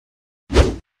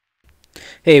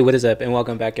Hey, what is up, and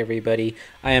welcome back, everybody.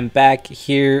 I am back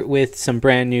here with some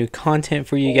brand new content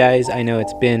for you guys. I know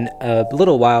it's been a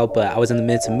little while, but I was in the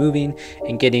midst of moving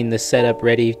and getting the setup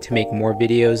ready to make more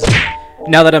videos.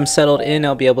 Now that I'm settled in,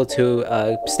 I'll be able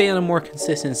to stay on a more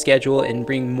consistent schedule and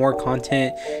bring more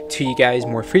content to you guys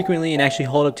more frequently and actually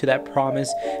hold up to that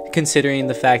promise, considering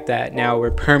the fact that now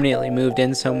we're permanently moved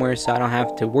in somewhere, so I don't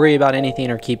have to worry about anything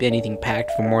or keep anything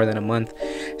packed for more than a month.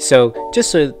 So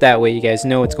just so that way you guys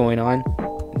know what's going on.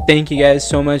 Thank you guys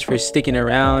so much for sticking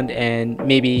around and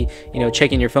maybe,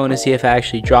 checking your phone to see if I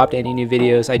actually dropped any new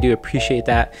videos. I do appreciate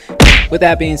that. With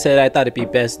that being said, I thought it'd be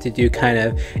best to do kind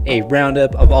of a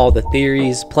roundup of all the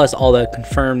theories plus all the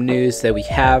confirmed news that we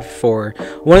have for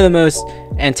one of the most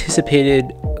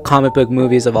anticipated comic book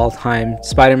movies of all time,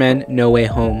 Spider-Man No Way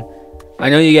Home.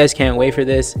 I know you guys can't wait for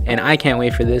this, and I can't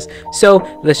wait for this, so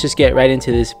let's just get right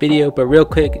into this video. But real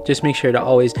quick, just make sure to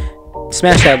always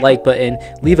smash that like button,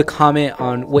 leave a comment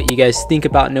on what you guys think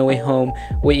about No Way Home,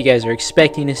 what you guys are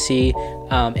expecting to see,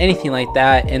 anything like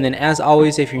that. And then, as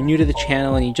always, if you're new to the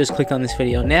channel and you just clicked on this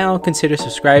video now, consider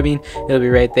subscribing. It'll be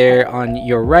right there on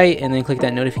your right, and then click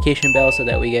that notification bell so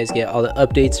that way you guys get all the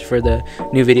updates for the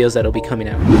new videos that'll be coming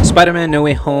out. Spider-Man No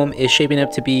Way Home is shaping up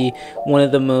to be one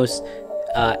of the most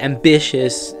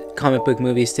ambitious comic book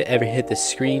movies to ever hit the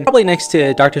screen, probably next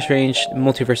to Doctor Strange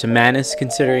Multiverse of Madness,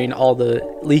 considering all the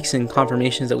leaks and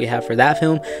confirmations that we have for that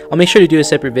film. I'll make sure to do a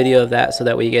separate video of that so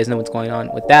that way you guys know what's going on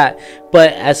with that.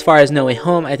 But as far as No Way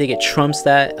Home, I think it trumps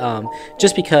that,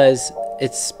 just because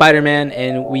it's Spider-Man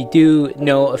and we do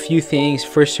know a few things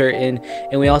for certain,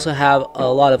 and we also have a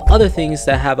lot of other things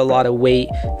that have a lot of weight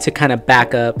to kind of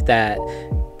back up that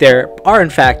there are in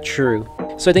fact true.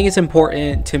 So I think it's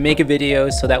important to make a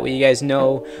video so that way you guys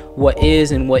know what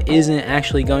is and what isn't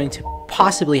actually going to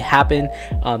possibly happen.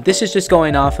 This is just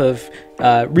going off of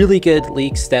really good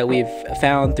leaks that we've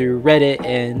found through Reddit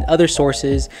and other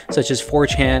sources such as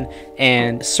 4chan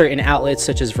and certain outlets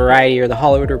such as Variety or The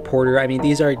Hollywood Reporter. I mean,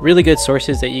 these are really good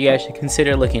sources that you guys should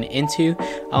consider looking into,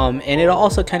 and it'll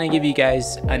also kind of give you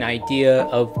guys an idea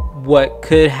of what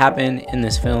could happen in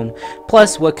this film,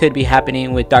 plus what could be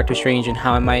happening with Doctor Strange and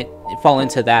how it might fall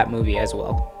into that movie as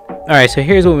well. Alright, so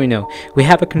here's what we know. We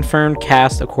have a confirmed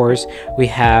cast, of course. We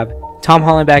have Tom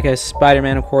Holland back as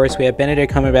Spider-Man, of course. We have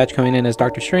Benedict Cumberbatch coming in as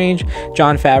Doctor Strange,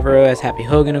 Jon Favreau as Happy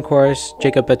Hogan, of course,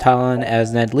 Jacob Batalon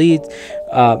as Ned Leeds,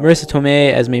 Marissa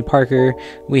Tomei as May Parker.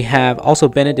 We have also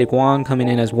Benedict Wong coming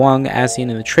in as Wong, as seen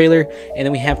in the trailer. And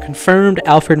then we have confirmed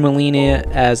Alfred Molina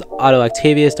as Otto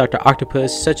Octavius, Dr.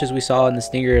 Octopus, such as we saw in the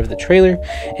stinger of the trailer.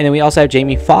 And then we also have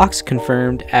Jamie Foxx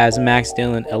confirmed as Max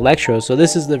Dillon Electro. So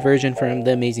this is the version from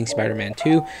The Amazing Spider-Man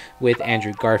 2 with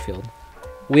Andrew Garfield.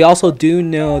 We also do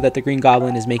know that the Green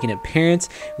Goblin is making an appearance.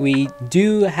 We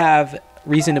do have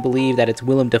reason to believe that it's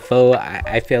Willem Dafoe.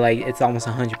 I feel like it's almost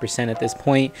 100% at this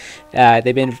point.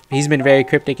 He's been very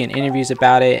cryptic in interviews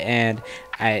about it, and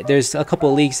there's a couple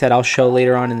of leaks that I'll show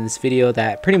later on in this video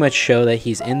that pretty much show that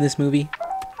he's in this movie.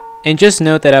 And just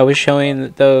note that I was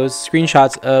showing those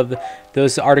screenshots of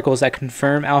those articles that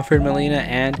confirm Alfred Molina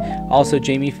and also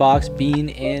Jamie Foxx being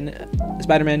in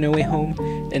Spider-Man No Way Home,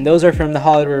 and those are from The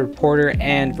Hollywood Reporter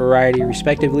and Variety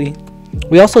respectively.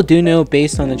 We also do know,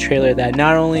 based on the trailer, that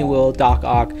not only will Doc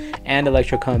Ock and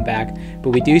Electro come back, but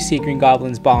we do see Green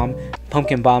Goblin's bomb,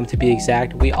 Pumpkin Bomb to be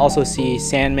exact. We also see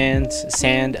Sandman's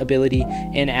sand ability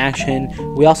in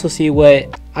action. We also see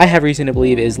what I have reason to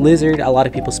believe is Lizard. A lot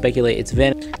of people speculate it's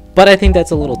Venom, but I think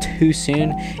that's a little too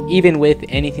soon, even with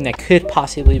anything that could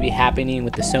possibly be happening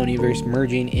with the Sonyverse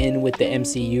merging in with the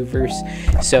MCU verse.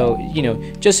 So,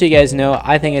 just so you guys know,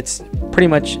 I think it's pretty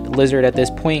much Lizard at this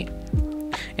point.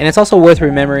 And it's also worth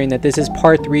remembering that this is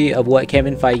part 3 of what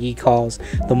Kevin Feige calls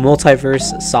the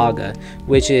multiverse saga,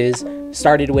 which is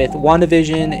started with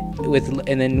WandaVision,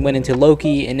 and then went into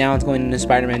Loki, and now it's going into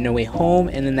Spider-Man No Way Home,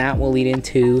 and then that will lead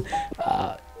into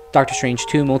Doctor Strange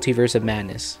 2 Multiverse of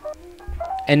Madness.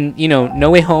 And No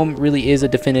Way Home really is a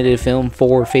definitive film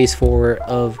for Phase 4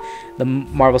 of the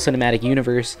Marvel Cinematic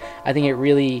Universe. I think it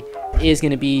really is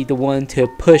going to be the one to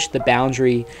push the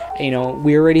boundary.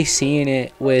 We're already seeing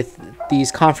it with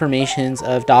these confirmations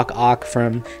of Doc Ock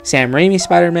from Sam Raimi's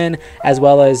Spider-Man, as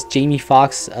well as Jamie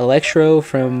Foxx Electro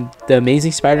from the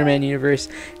Amazing Spider-Man universe.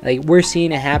 Like, we're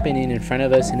seeing it happening in front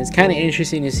of us, and it's kind of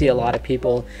interesting to see a lot of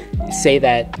people say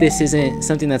that this isn't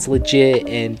something that's legit,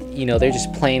 and they're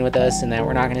just playing with us, and that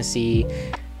we're not going to see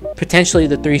potentially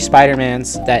the 3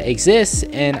 Spider-Mans that exist.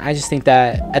 And I just think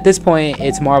that at this point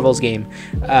it's Marvel's game.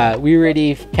 We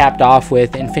already capped off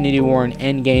with Infinity War and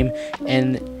Endgame,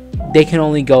 and they can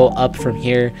only go up from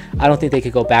here. I don't think they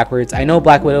could go backwards. I know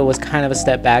Black Widow was kind of a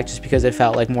step back just because it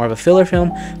felt like more of a filler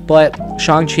film, but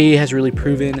Shang-Chi has really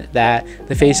proven that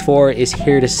the Phase 4 is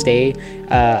here to stay.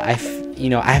 I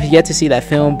have yet to see that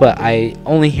film, but I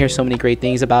only hear so many great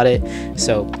things about it.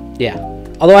 So yeah,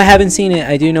 although I haven't seen it,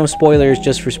 I do know spoilers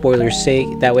just for spoilers'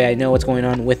 sake. That way I know what's going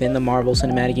on within the Marvel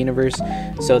Cinematic Universe,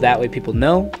 so that way people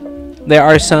know. There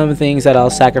are some things that I'll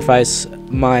sacrifice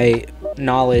my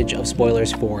knowledge of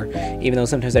spoilers for, even though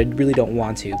sometimes I really don't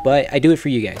want to, but I do it for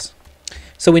you guys.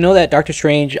 So we know that Doctor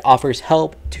Strange offers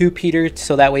help to Peter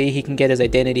so that way he can get his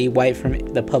identity wiped from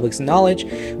the public's knowledge.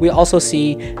 We also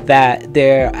see that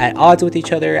they're at odds with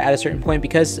each other at a certain point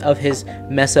because of his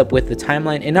mess up with the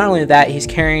timeline. And not only that, he's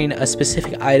carrying a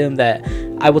specific item that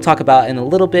I will talk about in a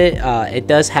little bit. It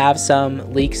does have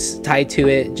some leaks tied to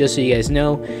it, just so you guys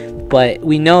know. But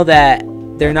we know that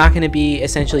they're not going to be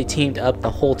essentially teamed up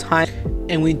the whole time.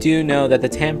 And we do know that the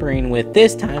tampering with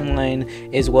this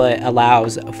timeline is what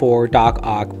allows for Doc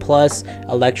Ock plus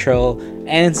Electro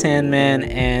and Sandman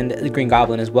and the Green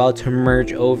Goblin as well to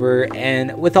merge over.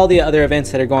 And with all the other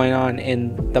events that are going on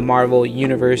in the Marvel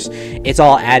universe, it's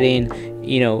all adding,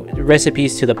 you know,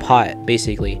 recipes to the pot,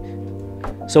 basically.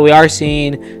 So we are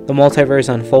seeing the multiverse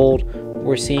unfold.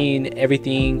 We're seeing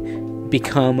everything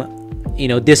become, you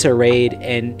know, disarrayed,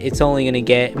 and it's only going to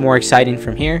get more exciting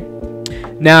from here.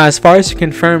 Now, as far as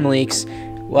confirmed leaks,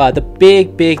 the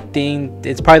big thing,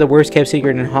 it's probably the worst kept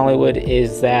secret in Hollywood,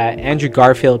 is that Andrew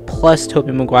Garfield plus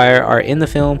Tobey Maguire are in the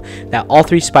film, that all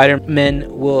three Spider-Men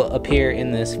will appear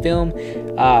in this film.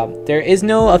 There is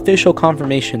no official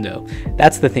confirmation though.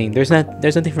 That's the thing. There's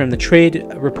nothing from the trade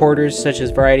reporters such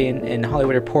as Variety and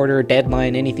Hollywood Reporter,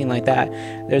 Deadline, anything like that.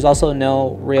 There's also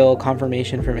no real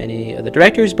confirmation from any of the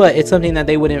directors, but it's something that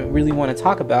they wouldn't really want to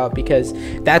talk about because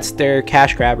that's their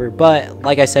cash grabber. But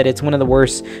like I said, it's one of the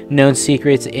worst known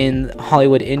secrets in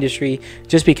Hollywood industry,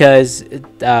 just because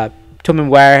Tobey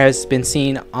Maguire has been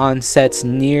seen on sets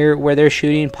near where they're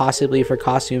shooting, possibly for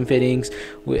costume fittings.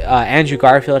 Andrew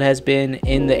Garfield has been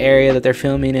in the area that they're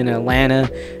filming in Atlanta.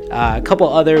 A couple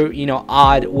other, you know,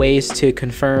 odd ways to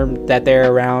confirm that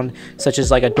they're around, such as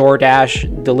like a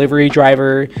DoorDash delivery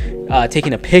driver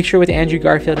taking a picture with Andrew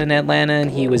Garfield in Atlanta,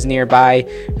 and he was nearby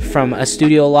from a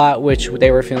studio lot which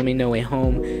they were filming No Way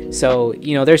Home. So,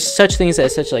 you know, there's such things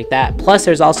as such like that. Plus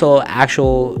there's also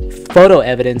actual photo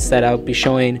evidence that I'll be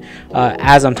showing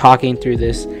as I'm talking through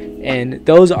this, and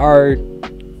those are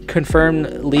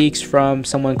confirmed leaks from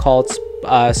someone called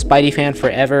Spidey Fan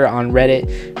Forever on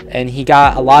Reddit, and he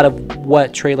got a lot of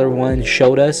what trailer 1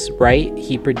 showed us right.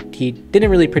 He didn't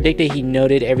really predict it. He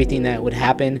noted everything that would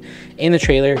happen in the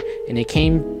trailer, and it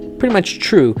came pretty much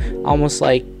true. Almost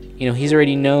like, you know, he's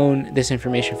already known this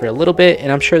information for a little bit,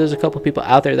 and I'm sure there's a couple people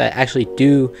out there that actually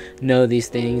do know these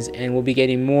things, and we'll be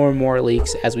getting more and more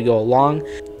leaks as we go along.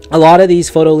 A lot of these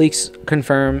photo leaks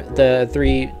confirm the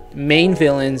three main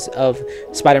villains of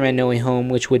Spider-Man No Way Home,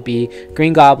 which would be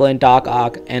Green Goblin, Doc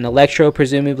Ock, and Electro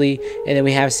presumably, and then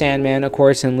we have Sandman, of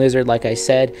course, and Lizard, like I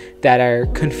said, that are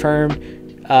confirmed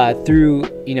through,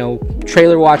 you know,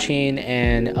 trailer watching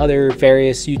and other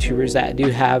various YouTubers that do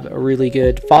have a really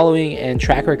good following and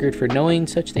track record for knowing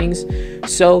such things.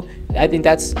 So I think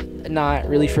that's not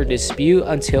really for dispute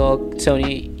until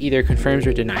Sony either confirms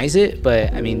or denies it.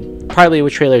 But I mean, probably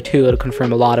with trailer 2 it'll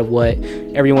confirm a lot of what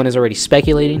everyone is already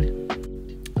speculating.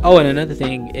 Oh, and another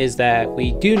thing is that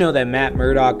we do know that Matt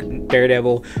Murdock,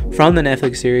 Daredevil, from the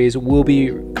Netflix series will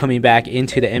be coming back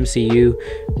into the MCU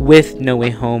with No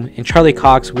Way Home, and Charlie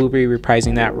Cox will be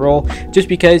reprising that role just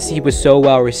because he was so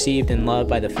well received and loved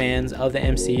by the fans of the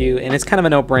MCU, and it's kind of a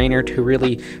no-brainer to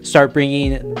really start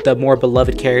bringing the more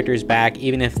beloved characters back,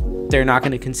 even if they're not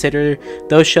going to consider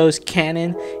those shows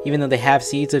canon, even though they have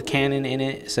seeds of canon in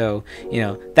it. So, you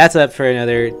know, that's up for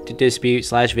another dispute /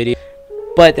 video.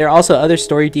 But there are also other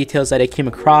story details that I came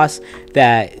across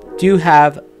that do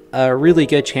have a really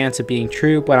good chance of being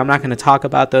true, but I'm not going to talk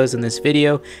about those in this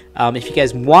video. If you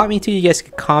guys want me to, you guys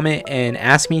can comment and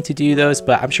ask me to do those,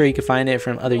 but I'm sure you can find it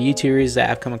from other YouTubers that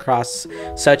have come across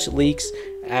such leaks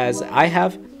as I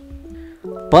have.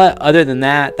 But other than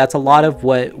that, that's a lot of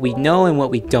what we know and what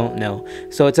we don't know.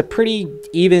 So it's a pretty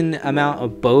even amount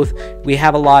of both. We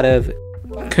have a lot of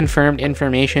confirmed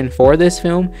information for this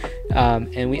film,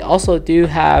 and we also do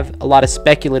have a lot of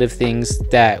speculative things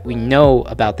that we know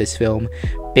about this film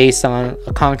based on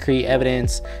a concrete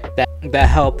evidence that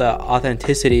help the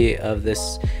authenticity of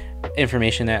this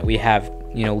information that we have,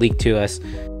 you know, leaked to us.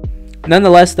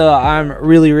 Nonetheless, though, I'm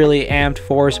really amped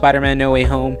for Spider-Man No Way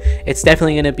Home. It's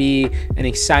definitely going to be an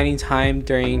exciting time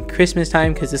during Christmas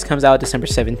time because this comes out December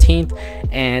 17th.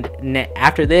 And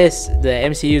after this, the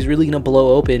MCU is really going to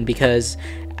blow open because,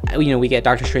 you know, we get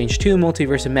Doctor Strange 2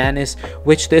 Multiverse of Madness,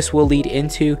 which this will lead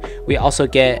into. We also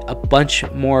get a bunch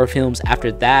more films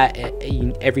after that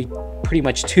every pretty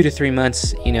much 2 to 3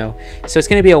 months, you know. So it's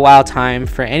going to be a wild time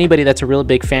for anybody that's a real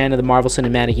big fan of the Marvel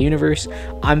Cinematic Universe.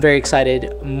 I'm very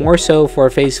excited, more so for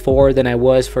Phase 4 than I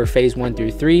was for Phase 1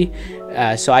 through 3.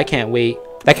 So I can't wait.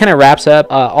 That kind of wraps up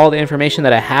all the information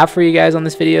that I have for you guys on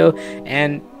this video,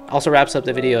 and also wraps up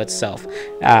the video itself.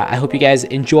 I hope you guys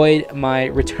enjoyed my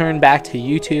return back to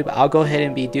YouTube. I'll go ahead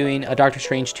and be doing a Doctor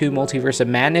Strange 2 Multiverse of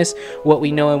Madness, what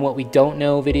we know and what we don't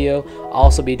know video. I'll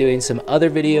also be doing some other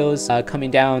videos coming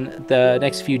down the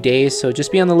next few days, so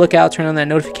just be on the lookout, turn on that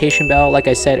notification bell like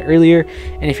I said earlier.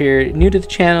 And if you're new to the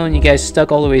channel and you guys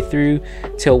stuck all the way through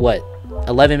till what,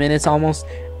 11 minutes almost,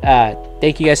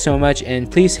 thank you guys so much, and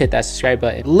please hit that subscribe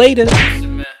button. Later.